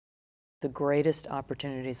The greatest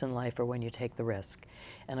opportunities in life are when you take the risk.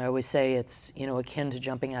 And I always say it's, akin to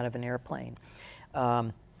jumping out of an airplane.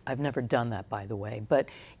 I've never done that, by the way, but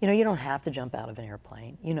you don't have to jump out of an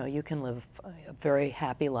airplane. You can live a very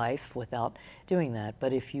happy life without doing that.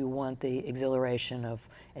 But if you want the exhilaration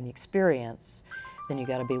and the experience, then you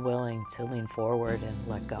got to be willing to lean forward and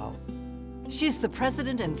let go. She's the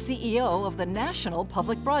president and CEO of the National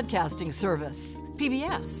Public Broadcasting Service,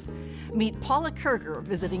 PBS. Meet Paula Kerger,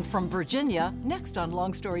 visiting from Virginia, next on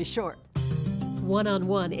Long Story Short.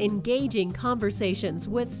 One-on-one, engaging conversations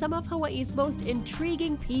with some of Hawaii's most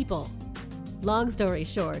intriguing people. Long Story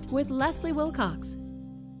Short with Leslie Wilcox.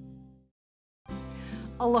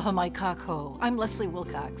 Aloha mai kako. I'm Leslie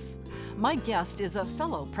Wilcox. My guest is a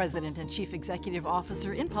fellow president and chief executive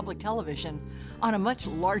officer in public television on a much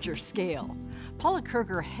larger scale. Paula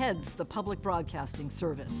Kerger heads the Public Broadcasting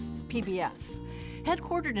Service, PBS.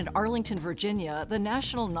 Headquartered in Arlington, Virginia, the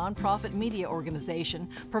national nonprofit media organization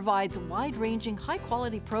provides wide-ranging,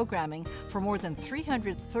 high-quality programming for more than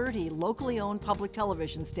 330 locally owned public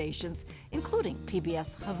television stations, including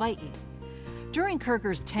PBS Hawaiʻi. During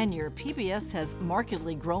Kerger's tenure, PBS has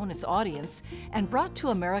markedly grown its audience and brought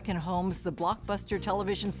to American homes the blockbuster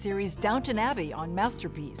television series Downton Abbey on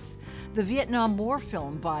Masterpiece, the Vietnam War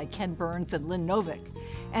film by Ken Burns and Lynn Novick,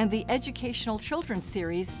 and the educational children's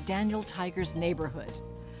series Daniel Tiger's Neighborhood.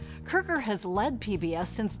 Kerger has led PBS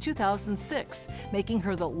since 2006, making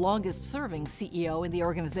her the longest-serving CEO in the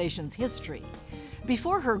organization's history.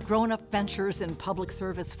 Before her grown-up ventures in public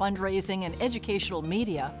service fundraising and educational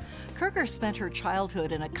media, Kerger spent her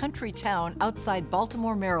childhood in a country town outside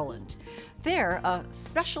Baltimore, Maryland. There, a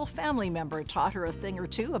special family member taught her a thing or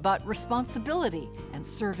two about responsibility and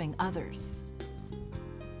serving others.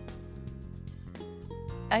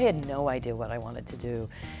 I had no idea what I wanted to do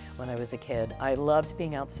when I was a kid. I loved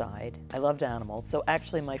being outside. I loved animals. So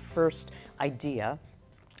actually my first idea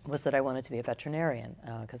was that I wanted to be a veterinarian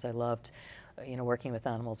because I loved working with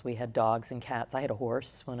animals. We had dogs and cats. I had a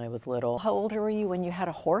horse when I was little. How old were you when you had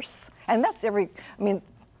a horse? And that's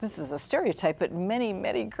this is a stereotype, but many,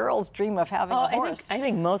 many girls dream of having a horse. I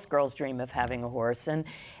think most girls dream of having a horse. And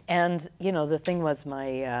the thing was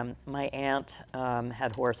my aunt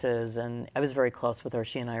had horses, and I was very close with her.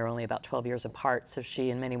 She and I are only about 12 years apart, so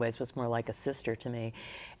she in many ways was more like a sister to me.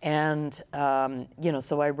 And,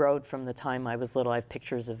 so I rode from the time I was little. I have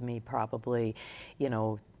pictures of me probably,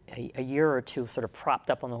 a year or two sort of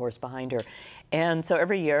propped up on the horse behind her. And so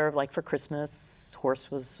every year, like for Christmas,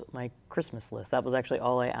 horse was my Christmas list. That was actually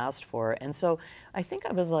all I asked for. And so I think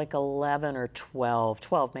I was like 11 or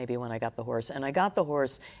 12 maybe when I got the horse. And I got the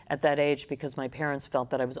horse at that age because my parents felt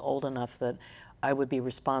that I was old enough that I would be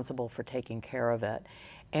responsible for taking care of it.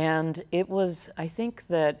 And it was, I think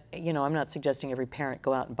that, I'm not suggesting every parent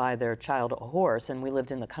go out and buy their child a horse, and we lived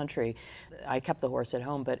in the country. I kept the horse at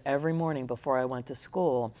home, but every morning before I went to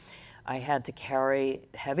school, I had to carry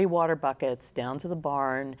heavy water buckets down to the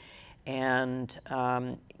barn and,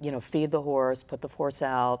 feed the horse, put the horse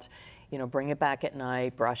out, bring it back at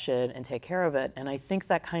night, brush it, and take care of it. And I think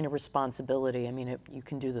that kind of responsibility, you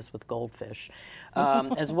can do this with goldfish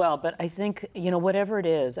as well, but I think, whatever it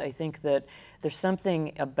is, I think that there's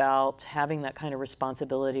something about having that kind of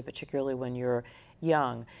responsibility, particularly when you're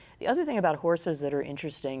young. The other thing about horses that are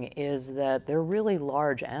interesting is that they're really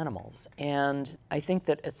large animals. And I think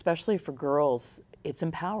that especially for girls, it's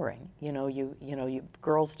empowering.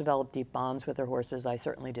 Girls develop deep bonds with their horses. I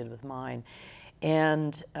certainly did with mine.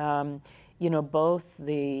 And both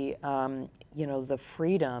the the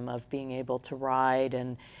freedom of being able to ride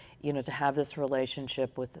and to have this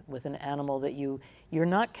relationship with an animal that you're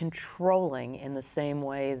not controlling in the same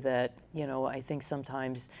way that I think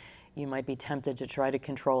sometimes you might be tempted to try to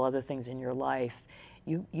control other things in your life.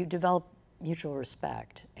 You develop mutual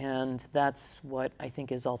respect, and that's what I think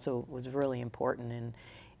was really important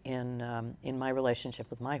in my relationship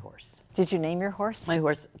with my horse. Did you name your horse? My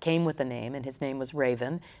horse came with a name, and his name was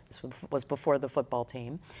Raven. This was before the football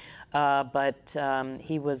team, but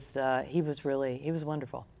he was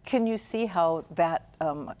wonderful. Can you see how that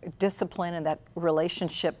discipline and that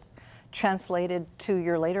relationship translated to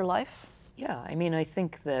your later life? Yeah, I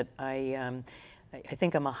think that I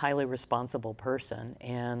think I'm a highly responsible person,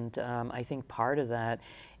 and I think part of that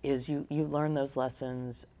is you learn those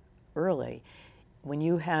lessons early. When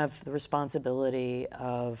you have the responsibility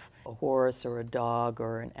of a horse or a dog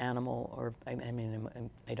or an animal, or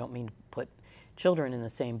I don't mean to put children in the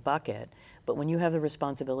same bucket, but when you have the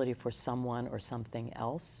responsibility for someone or something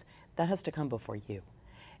else, that has to come before you.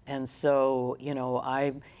 And so,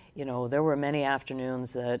 there were many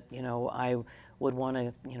afternoons that, I would want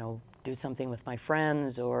to, do something with my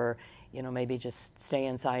friends, or maybe just stay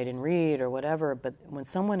inside and read or whatever. But when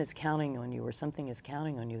someone is counting on you or something is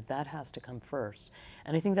counting on you, that has to come first.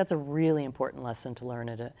 And I think that's a really important lesson to learn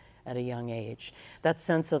at a young age. That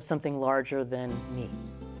sense of something larger than me.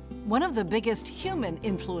 One of the biggest human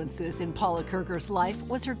influences in Paula Kerger's life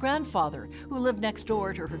was her grandfather, who lived next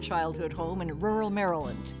door to her childhood home in rural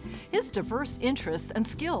Maryland. His diverse interests and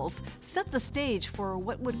skills set the stage for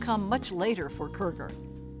what would come much later for Kerger.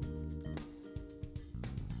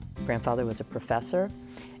 Grandfather was a professor,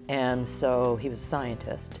 and so he was a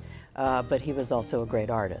scientist, but he was also a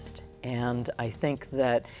great artist. And I think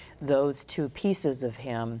that those two pieces of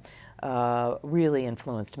him really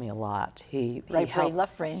influenced me a lot. He right helped, brain,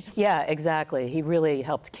 left brain. Yeah, exactly. He really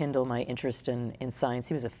helped kindle my interest in science.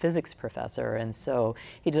 He was a physics professor, and so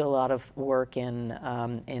he did a lot of work in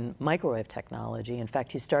microwave technology. In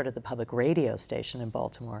fact, he started the public radio station in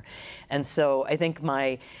Baltimore. And so I think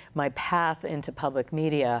my path into public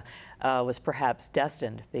media was perhaps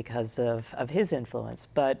destined because of his influence.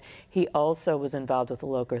 But he also was involved with the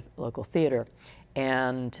local theater.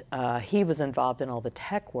 And he was involved in all the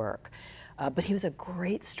tech work. But he was a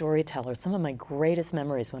great storyteller. Some of my greatest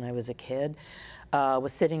memories when I was a kid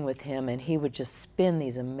was sitting with him, and he would just spin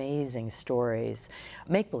these amazing stories,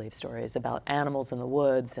 make-believe stories about animals in the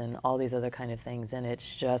woods and all these other kind of things. And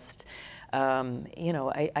it's just,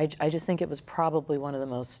 I just think it was probably one of the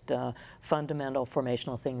most fundamental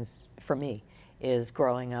formational things for me, is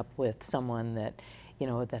growing up with someone that,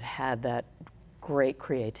 that had that great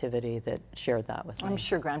creativity, that shared that with me. I'm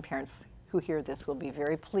sure grandparents who hear this will be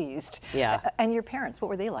very pleased. Yeah. And your parents, what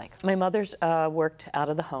were they like? My mother's worked out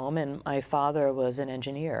of the home, and my father was an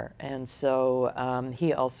engineer, and so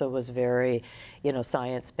he also was very,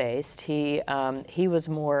 science-based. He was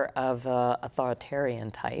more of an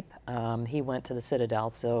authoritarian type. He went to the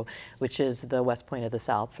Citadel, which is the West Point of the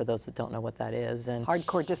South, for those that don't know what that is. And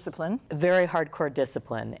hardcore discipline. Very hardcore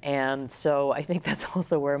discipline, and so I think that's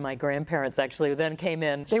also where my grandparents actually then came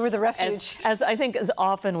in. They were the refuge. As I think is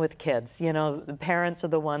often with kids. The parents are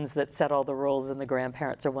the ones that set all the rules, and the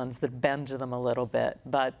grandparents are ones that bend to them a little bit.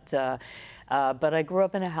 But I grew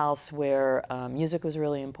up in a house where music was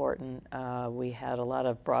really important. We had a lot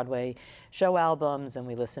of Broadway show albums, and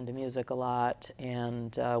we listened to music a lot.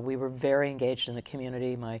 And we were very engaged in the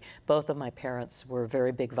community. Both of my parents were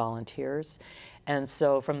very big volunteers. And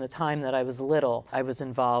so from the time that I was little, I was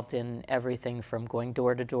involved in everything from going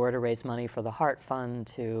door to door to raise money for the Heart Fund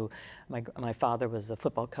to my father was a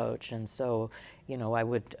football coach. And so, I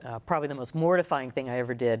would, probably the most mortifying thing I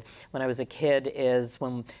ever did when I was a kid is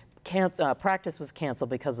when practice was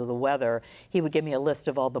canceled because of the weather, he would give me a list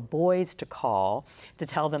of all the boys to call to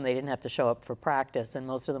tell them they didn't have to show up for practice, and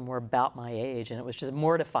most of them were about my age, and it was just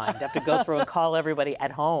mortifying to have to go through and call everybody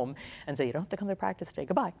at home and say, you don't have to come to practice today,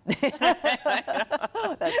 goodbye.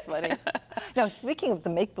 That's funny. Now, speaking of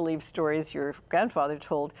the make-believe stories your grandfather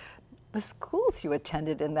told, the schools you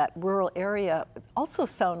attended in that rural area also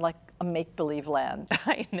sound like a make-believe land.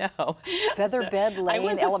 I know. Featherbed Lane I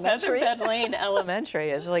went to Elementary. Featherbed Lane Elementary.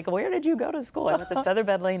 It's like, where did you go to school? I went to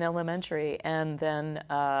Featherbed Lane Elementary, and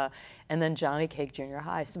then Johnny Cake Junior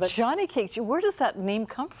High. But Johnny Cake, where does that name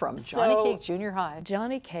come from? Johnny Cake Junior High.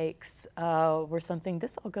 Johnny Cakes were something,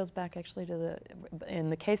 this all goes back actually to in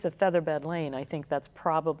the case of Featherbed Lane, I think that's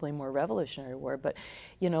probably more Revolutionary War, but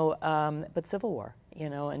Civil War.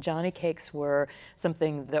 And Johnny Cakes were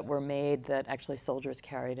something that were made that actually soldiers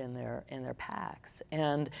carried in their packs.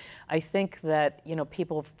 And I think that,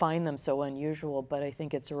 people find them so unusual, but I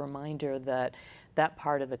think it's a reminder that that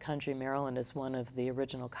part of the country, Maryland, is one of the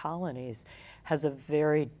original colonies, has a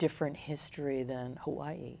very different history than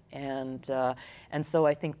Hawaii. And so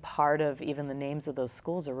I think part of even the names of those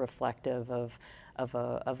schools are reflective of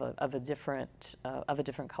a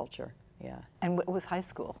different culture. Yeah. And what was high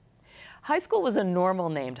school? High school was a normal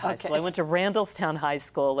named high school. I went to Randallstown High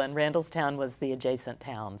School, and Randallstown was the adjacent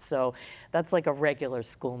town. So that's like a regular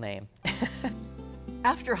school name.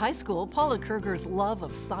 After high school, Paula Kerger's love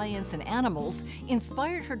of science and animals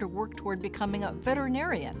inspired her to work toward becoming a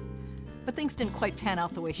veterinarian. But things didn't quite pan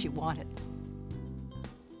out the way she wanted.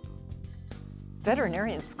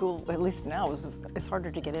 Veterinarian school, at least now, it's harder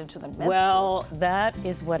to get into than med Well, school. that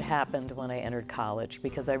is what happened when I entered college,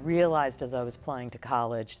 because I realized as I was applying to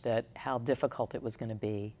college that how difficult it was going to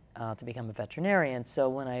be to become a veterinarian. So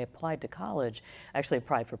when I applied to college, I actually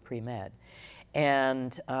applied for pre-med.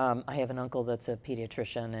 And I have an uncle that's a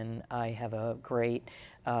pediatrician, and I have a great,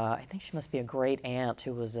 I think she must be a great aunt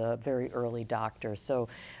who was a very early doctor. So,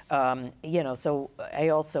 you know, so I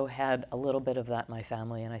also had a little bit of that in my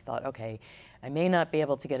family, and I thought, okay, I may not be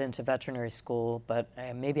able to get into veterinary school, but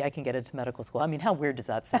maybe I can get into medical school. I mean, how weird does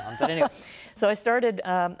that sound? But anyway, so I started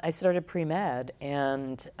pre-med,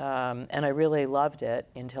 and I really loved it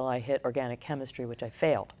until I hit organic chemistry, which I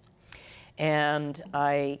failed. And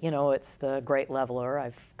you know, it's the great leveler,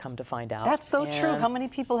 I've come to find out. That's so true. How many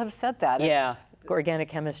people have said that? Yeah, organic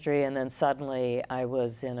chemistry, and then suddenly I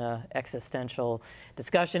was in an existential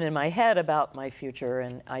discussion in my head about my future,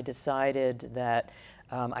 and I decided that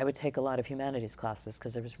I would take a lot of humanities classes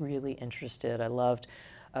because I was really interested. I loved,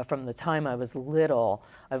 from the time I was little,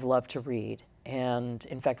 I've loved to read. And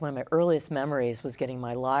in fact, one of my earliest memories was getting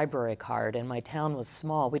my library card, and my town was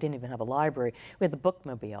small. We didn't even have a library. We had the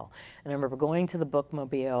bookmobile. And I remember going to the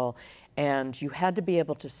bookmobile, and you had to be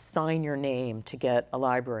able to sign your name to get a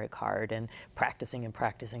library card, and practicing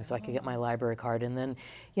so I could get my library card. And then,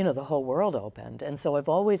 you know, the whole world opened. And so I've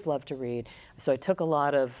always loved to read. So I took a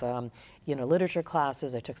lot of, you know, literature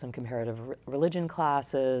classes. I took some comparative religion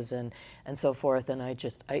classes and so forth. And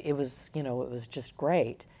it was, you know, it was just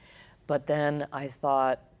great. But then I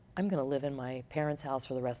thought, I'm going to live in my parents' house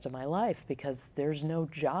for the rest of my life because there's no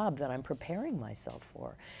job that I'm preparing myself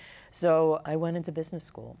for. So I went into business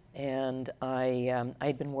school, and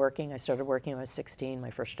I'd been working. I started working when I was 16.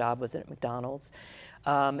 My first job was at McDonald's.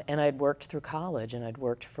 And I'd worked through college, and I'd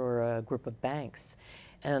worked for a group of banks.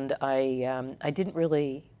 And I didn't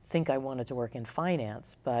really think I wanted to work in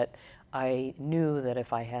finance, but I knew that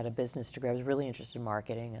if I had a business degree, I was really interested in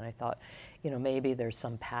marketing, and I thought, you know, maybe there's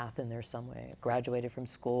some path in there some way. I graduated from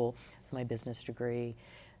school with my business degree,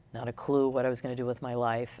 not a clue what I was going to do with my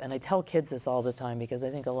life. And I tell kids this all the time because I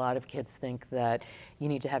think a lot of kids think that you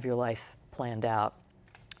need to have your life planned out.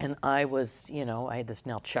 And I was, you know, I had this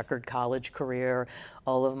now checkered college career.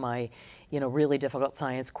 All of my, you know, really difficult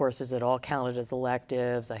science courses, it all counted as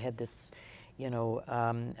electives. I had this, you know,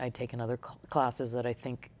 I'd taken other classes that I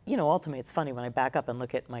think, you know, ultimately it's funny when I back up and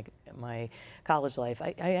look at my college life,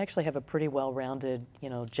 I actually have a pretty well-rounded, you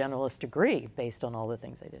know, generalist degree based on all the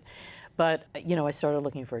things I did. But, you know, I started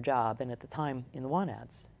looking for a job, and at the time in the want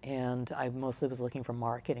ads, and I mostly was looking for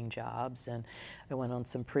marketing jobs, and I went on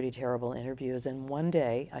some pretty terrible interviews, and one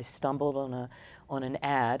day I stumbled on an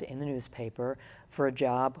ad in the newspaper for a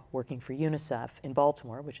job working for UNICEF in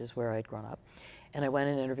Baltimore, which is where I'd grown up. And I went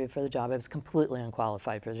and interviewed for the job. I was completely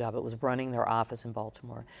unqualified for the job. It was running their office in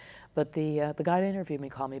Baltimore. But the guy that interviewed me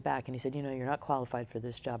called me back, and he said, you know, you're not qualified for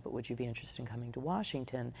this job, but would you be interested in coming to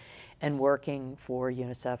Washington and working for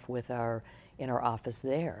UNICEF in our office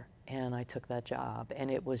there? And I took that job,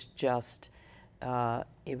 and it was just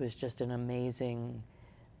an amazing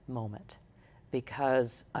moment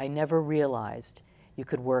because I never realized you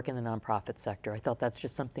could work in the nonprofit sector. I thought that's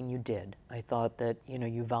just something you did. I thought that, you know,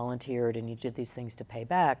 you volunteered and you did these things to pay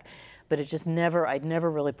back, but it just I'd never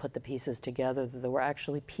really put the pieces together that there were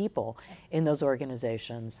actually people in those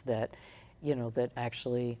organizations that, you know, that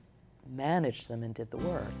actually managed them and did the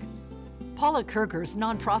work. Paula Kerger's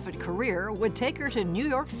nonprofit career would take her to New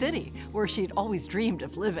York City, where she'd always dreamed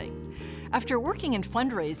of living. After working in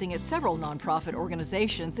fundraising at several nonprofit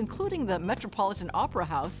organizations, including the Metropolitan Opera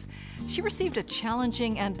House, she received a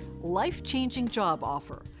challenging and life-changing job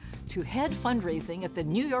offer to head fundraising at the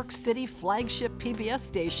New York City flagship PBS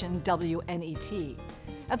station, WNET.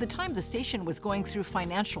 At the time, the station was going through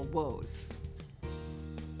financial woes.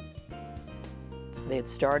 They had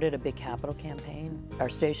started a big capital campaign. Our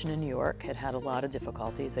station in New York had had a lot of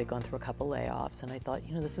difficulties. They'd gone through a couple layoffs, and I thought,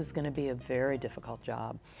 you know, this is going to be a very difficult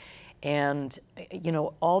job. And, you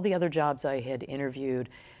know, all the other jobs I had interviewed,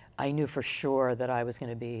 I knew for sure that I was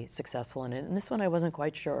going to be successful in it. And this one I wasn't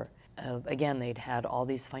quite sure. Again, they'd had all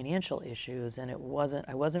these financial issues, and I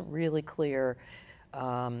wasn't really clear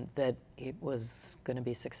that it was going to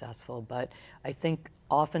be successful. But I think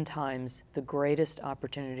oftentimes the greatest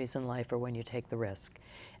opportunities in life are when you take the risk.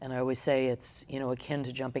 And I always say it's, you know, akin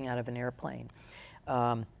to jumping out of an airplane.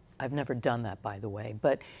 I've never done that, by the way,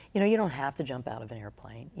 but, you know, you don't have to jump out of an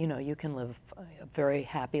airplane. You know, you can live a very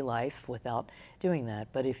happy life without doing that.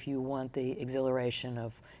 But if you want the exhilaration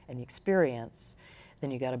of and the experience,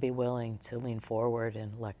 then you got to be willing to lean forward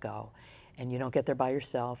and let go. And you don't get there by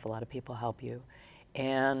yourself. A lot of people help you.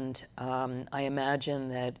 And I imagine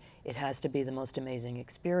that it has to be the most amazing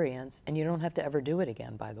experience, and you don't have to ever do it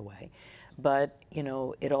again, by the way. But, you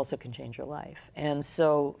know, it also can change your life. And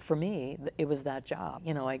so for me, it was that job.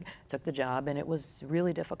 You know, I took the job, and it was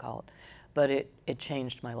really difficult, but it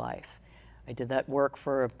changed my life. I did that work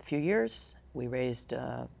for a few years. We raised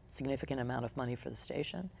significant amount of money for the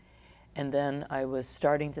station. And then I was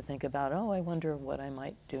starting to think about, oh, I wonder what I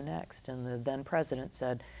might do next. And the then president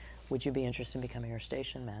said, would you be interested in becoming our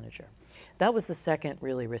station manager? That was the second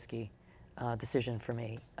really risky decision for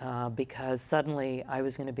me, because suddenly I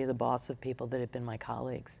was going to be the boss of people that had been my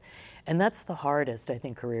colleagues. And that's the hardest, I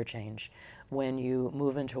think, career change, when you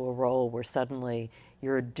move into a role where suddenly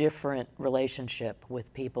you're a different relationship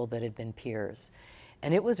with people that had been peers.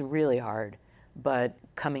 And it was really hard, but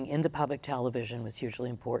coming into public television was hugely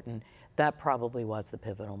important. That probably was the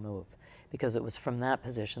pivotal move, because it was from that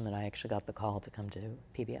position that I actually got the call to come to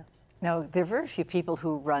PBS. Now, there are very few people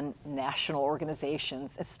who run national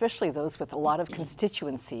organizations, especially those with a lot of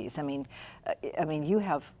constituencies. I mean, you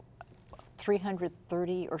have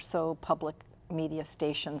 330 or so public media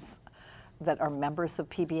stations that are members of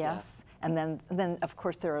PBS, yeah. And then of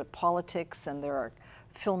course there are politics and there are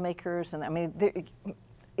filmmakers, and I mean,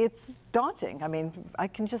 it's daunting. I mean, I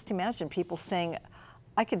can just imagine people saying,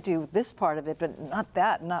 I could do this part of it, but not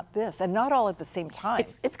that, not this, and not all at the same time.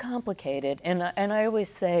 It's complicated, and I always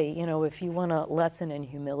say, you know, if you want a lesson in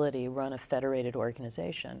humility, run a federated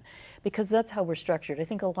organization, because that's how we're structured. I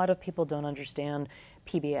think a lot of people don't understand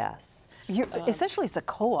PBS. Essentially, it's a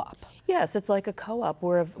co-op. Yes, it's like a co-op.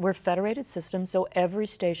 We're a federated system, so every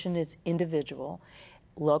station is individual,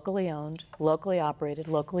 locally owned, locally operated,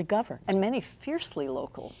 locally governed. And many fiercely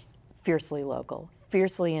local. Fiercely local.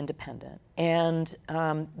 Fiercely independent. And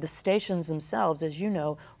the stations themselves, as you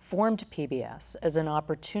know, formed PBS as an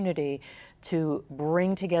opportunity to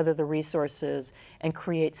bring together the resources and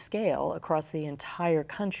create scale across the entire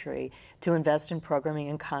country to invest in programming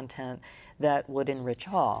and content that would enrich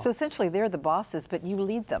all. So essentially they're the bosses, but you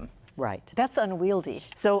lead them. Right. That's unwieldy.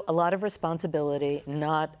 So a lot of responsibility,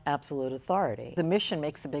 not absolute authority. The mission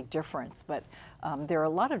makes a big difference, but there are a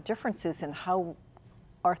lot of differences in how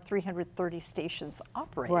our 330 stations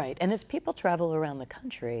operate. Right, and as people travel around the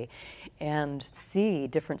country and see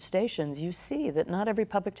different stations, you see that not every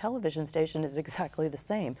public television station is exactly the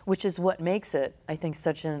same, which is what makes it, I think,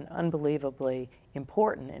 such an unbelievably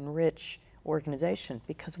important and rich organization,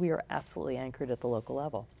 because we are absolutely anchored at the local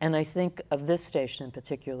level. And I think of this station in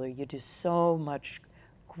particular, you do so much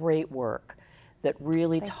great work that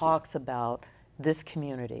really talks about this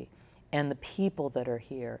community and the people that are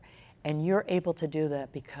here. And you're able to do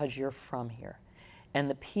that because you're from here. And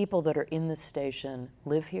the people that are in this station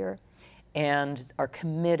live here and are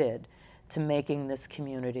committed to making this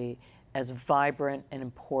community as vibrant and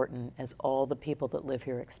important as all the people that live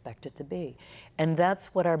here expect it to be. And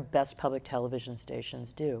that's what our best public television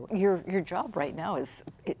stations do. Your job right now is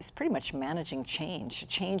pretty much managing change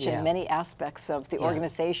in many aspects of the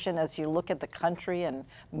organization as you look at the country and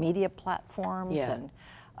media platforms and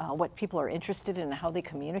what people are interested in and how they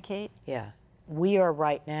communicate. Yeah. We are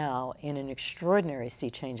right now in an extraordinary sea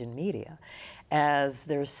change in media, as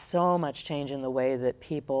there's so much change in the way that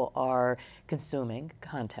people are consuming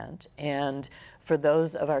content. And for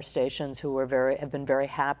those of our stations who have been very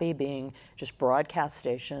happy being just broadcast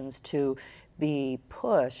stations, to be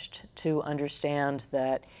pushed to understand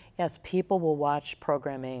that, yes, people will watch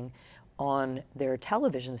programming on their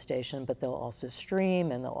television station, but they'll also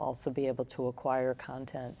stream and they'll also be able to acquire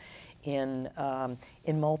content in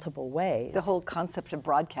multiple ways. The whole concept of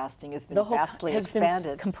broadcasting has been vastly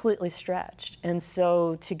expanded. Been completely stretched. And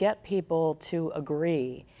so to get people to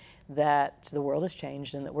agree that the world has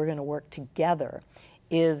changed and that we're going to work together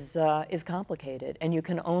is complicated. And you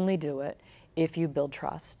can only do it if you build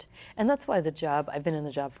trust. And that's why I've been in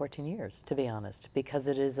the job 14 years, to be honest, because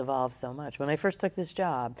it has evolved so much. When I first took this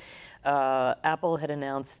job, Apple had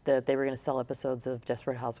announced that they were going to sell episodes of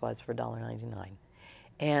Desperate Housewives for $1.99.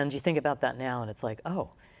 And you think about that now and it's like,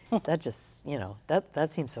 oh, that just, you know, that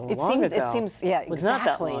seems so long ago. It seems, yeah, it was not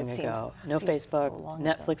that long ago. No Facebook,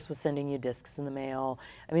 Netflix was sending you discs in the mail.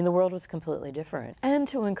 I mean, the world was completely different. And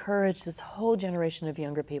to encourage this whole generation of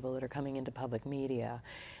younger people that are coming into public media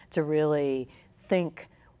to really think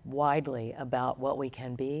widely about what we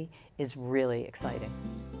can be is really exciting.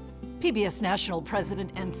 PBS National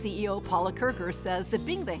President and CEO Paula Kerger says that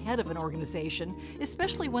being the head of an organization,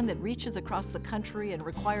 especially one that reaches across the country and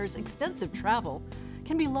requires extensive travel,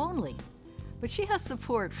 can be lonely. But she has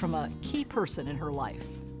support from a key person in her life.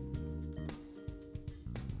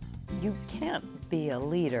 You can't be a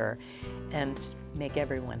leader and make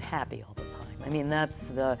everyone happy all the time. I mean,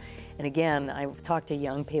 and again, I've talked to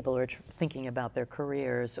young people who are thinking about their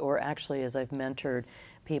careers, or actually as I've mentored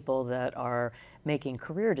people that are making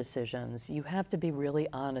career decisions, you have to be really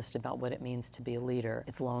honest about what it means to be a leader.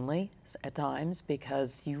 It's lonely at times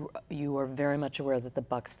because you are very much aware that the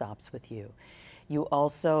buck stops with you. You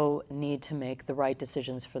also need to make the right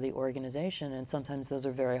decisions for the organization, and sometimes those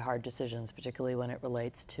are very hard decisions, particularly when it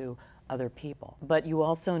relates to other people. But you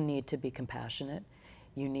also need to be compassionate.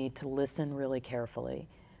 You need to listen really carefully.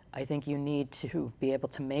 I think you need to be able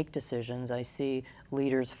to make decisions. I see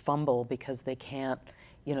leaders fumble because they can't,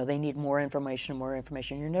 they need more information, more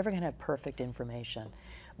information. You're never going to have perfect information,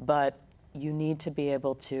 but you need to be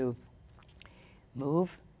able to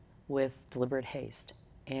move with deliberate haste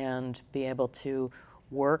and be able to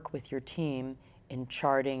work with your team in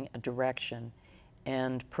charting a direction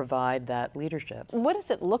and provide that leadership. What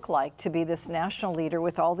does it look like to be this national leader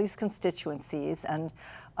with all these constituencies and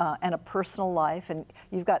a personal life, and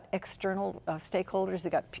you've got external stakeholders,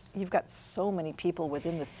 you've got so many people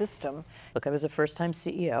within the system? Look, I was a first-time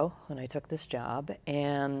CEO when I took this job,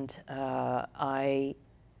 and I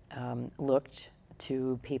looked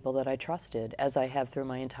to people that I trusted, as I have through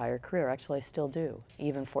my entire career. Actually, I still do.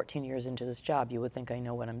 Even 14 years into this job, you would think I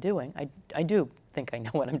know what I'm doing. I do think I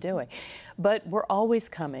know what I'm doing. But we're always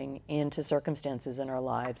coming into circumstances in our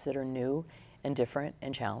lives that are new and different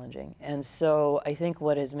and challenging. And so I think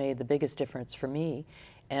what has made the biggest difference for me,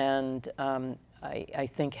 and I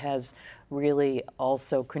think has really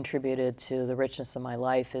also contributed to the richness of my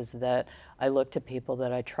life, is that I look to people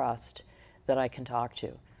that I trust, that I can talk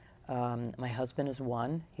to. My husband is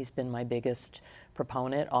one. He's been my biggest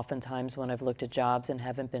proponent. Oftentimes when I've looked at jobs and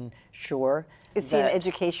haven't been sure. Is he in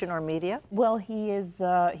education or media? Well, he's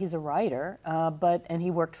a writer, and he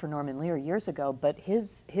worked for Norman Lear years ago, but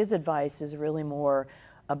his advice is really more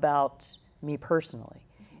about me personally.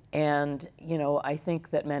 And, I think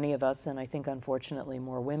that many of us, and I think unfortunately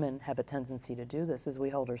more women, have a tendency to do this, is we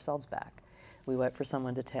hold ourselves back. We wait for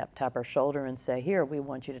someone to tap our shoulder and say, here, we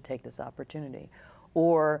want you to take this opportunity.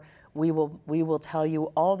 Or we will tell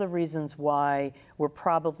you all the reasons why we're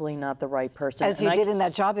probably not the right person. As you did in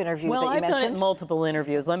that job interview that you mentioned? Well, I've done it in multiple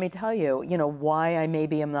interviews. Let me tell you, why I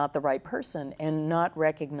maybe am not the right person, and not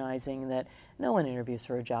recognizing that no one interviews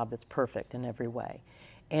for a job that's perfect in every way.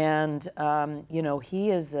 And he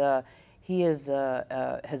has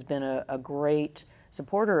been a great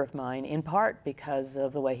supporter of mine, in part because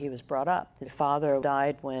of the way he was brought up. His father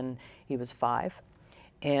died when he was 5.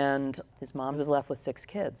 And his mom was left with 6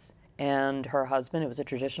 kids. And her husband, it was a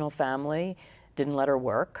traditional family, didn't let her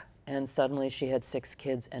work. And suddenly she had 6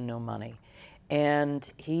 kids and no money. And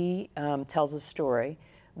he tells a story,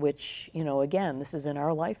 which, again, this is in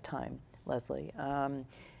our lifetime, Leslie.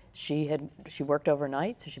 She worked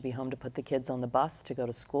overnight, so she'd be home to put the kids on the bus to go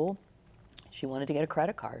to school. She wanted to get a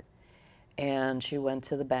credit card. And she went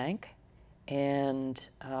to the bank, and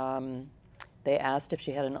they asked if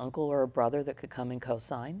she had an uncle or a brother that could come and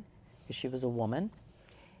co-sign, because she was a woman.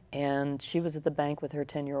 And she was at the bank with her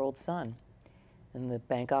 10-year-old son. And the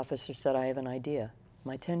bank officer said, I have an idea.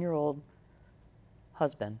 My 10-year-old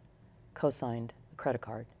husband co-signed a credit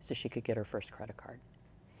card so she could get her first credit card.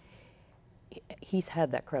 He's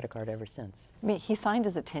had that credit card ever since. I mean, he signed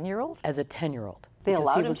as a 10-year-old? As a 10-year-old. They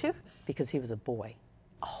allowed him to? Because he was a boy.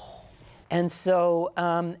 Oh. And so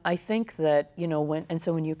I think that,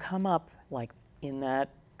 when you come up like in that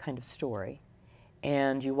kind of story,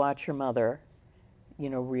 and you watch your mother,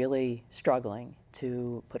 really struggling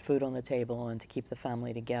to put food on the table and to keep the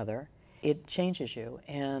family together, it changes you.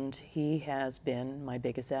 And he has been my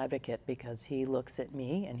biggest advocate, because he looks at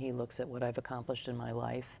me and he looks at what I've accomplished in my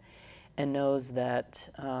life and knows that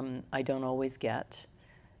I don't always get,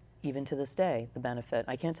 even to this day, the benefit.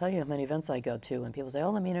 I can't tell you how many events I go to and people say,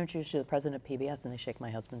 oh, let me introduce you to the president of PBS, and they shake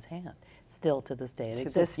my husband's hand. Still to this day it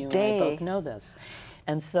exists. You and I both know this.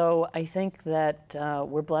 And so I think that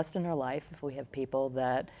we're blessed in our life if we have people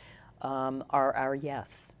that are our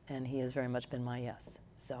yes, and he has very much been my yes.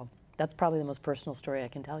 So that's probably the most personal story I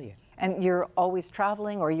can tell you. And you're always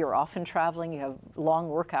traveling, or you're often traveling, you have long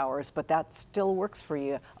work hours, but that still works for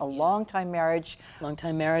you. A long-time marriage.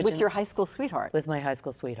 Long-time marriage. With your high school sweetheart. With my high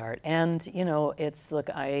school sweetheart. And, look,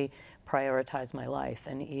 I prioritize my life,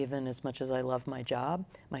 and even as much as I love my job,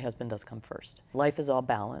 my husband does come first. Life is all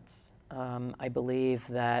balance. I believe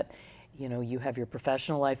that, you have your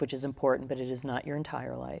professional life, which is important, but it is not your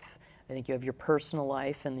entire life. I think you have your personal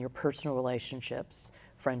life and your personal relationships,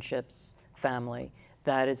 friendships, family.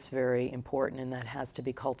 That is very important, and that has to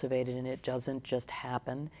be cultivated, and it doesn't just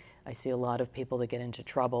happen. I see a lot of people that get into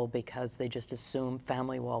trouble because they just assume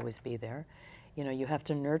family will always be there. You have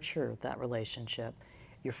to nurture that relationship.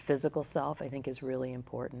 Your physical self, I think, is really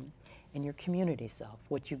important, and your community self,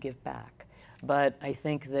 what you give back. But I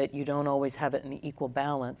think that you don't always have it in the equal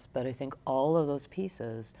balance, but I think all of those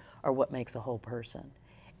pieces are what makes a whole person.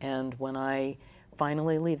 And when I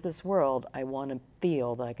finally leave this world, I want to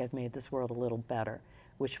feel like I've made this world a little better,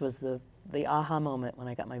 which was the aha moment when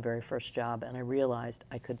I got my very first job and I realized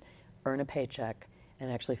I could earn a paycheck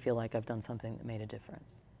and actually feel like I've done something that made a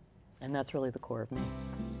difference. And that's really the core of me.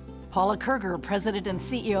 Paula Kerger, President and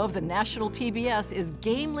CEO of the National PBS, is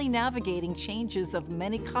gamely navigating changes of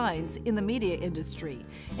many kinds in the media industry,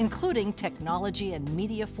 including technology and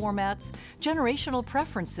media formats, generational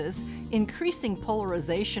preferences, increasing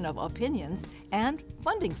polarization of opinions, and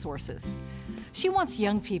funding sources. She wants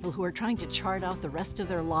young people who are trying to chart out the rest of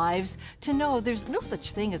their lives to know there's no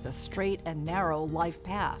such thing as a straight and narrow life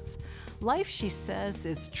path. Life, she says,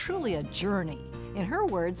 is truly a journey. In her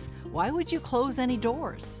words, why would you close any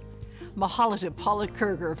doors? Mahalo to Paula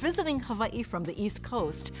Kerger, visiting Hawaii from the East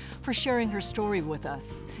Coast, for sharing her story with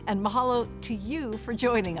us. And mahalo to you for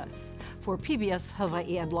joining us. For PBS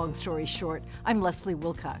Hawaii and Long Story Short, I'm Leslie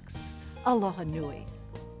Wilcox. Aloha nui.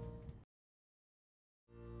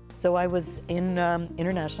 So I was in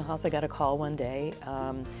International House. I got a call one day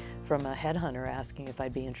from a headhunter asking if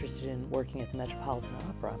I'd be interested in working at the Metropolitan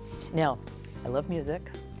Opera. Now, I love music.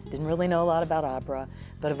 Didn't really know a lot about opera,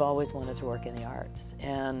 but I've always wanted to work in the arts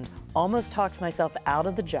and almost talked myself out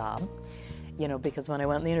of the job, you know, because when I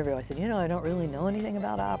went in the interview, I said, you know, I don't really know anything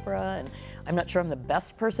about opera and I'm not sure I'm the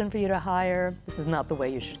best person for you to hire. This is not the way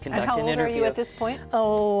you should conduct an interview. And how old are you at this point?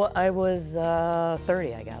 Oh, I was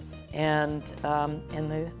 30, I guess. And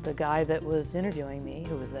the guy that was interviewing me,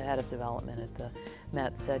 who was the head of development at the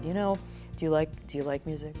Met, said, you know, do you like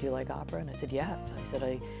music? Do you like opera? And I said, yes. I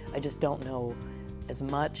said, I just don't know as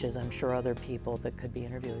much as I'm sure other people that could be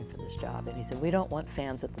interviewing for this job. And he said, we don't want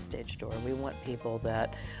fans at the stage door. We want people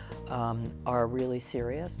that are really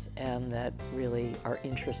serious and that really are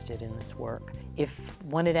interested in this work. If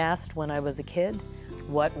one had asked when I was a kid,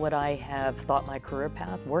 what would I have thought my career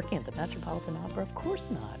path? Working at the Metropolitan Opera? Of course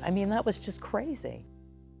not. I mean, that was just crazy.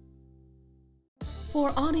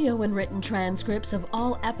 For audio and written transcripts of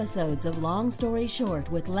all episodes of Long Story Short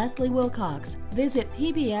with Leslie Wilcox, visit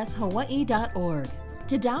pbshawaii.org.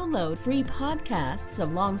 To download free podcasts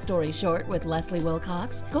of Long Story Short with Leslie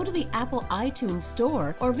Wilcox, go to the Apple iTunes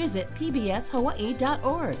Store or visit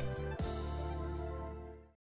pbshawaii.org.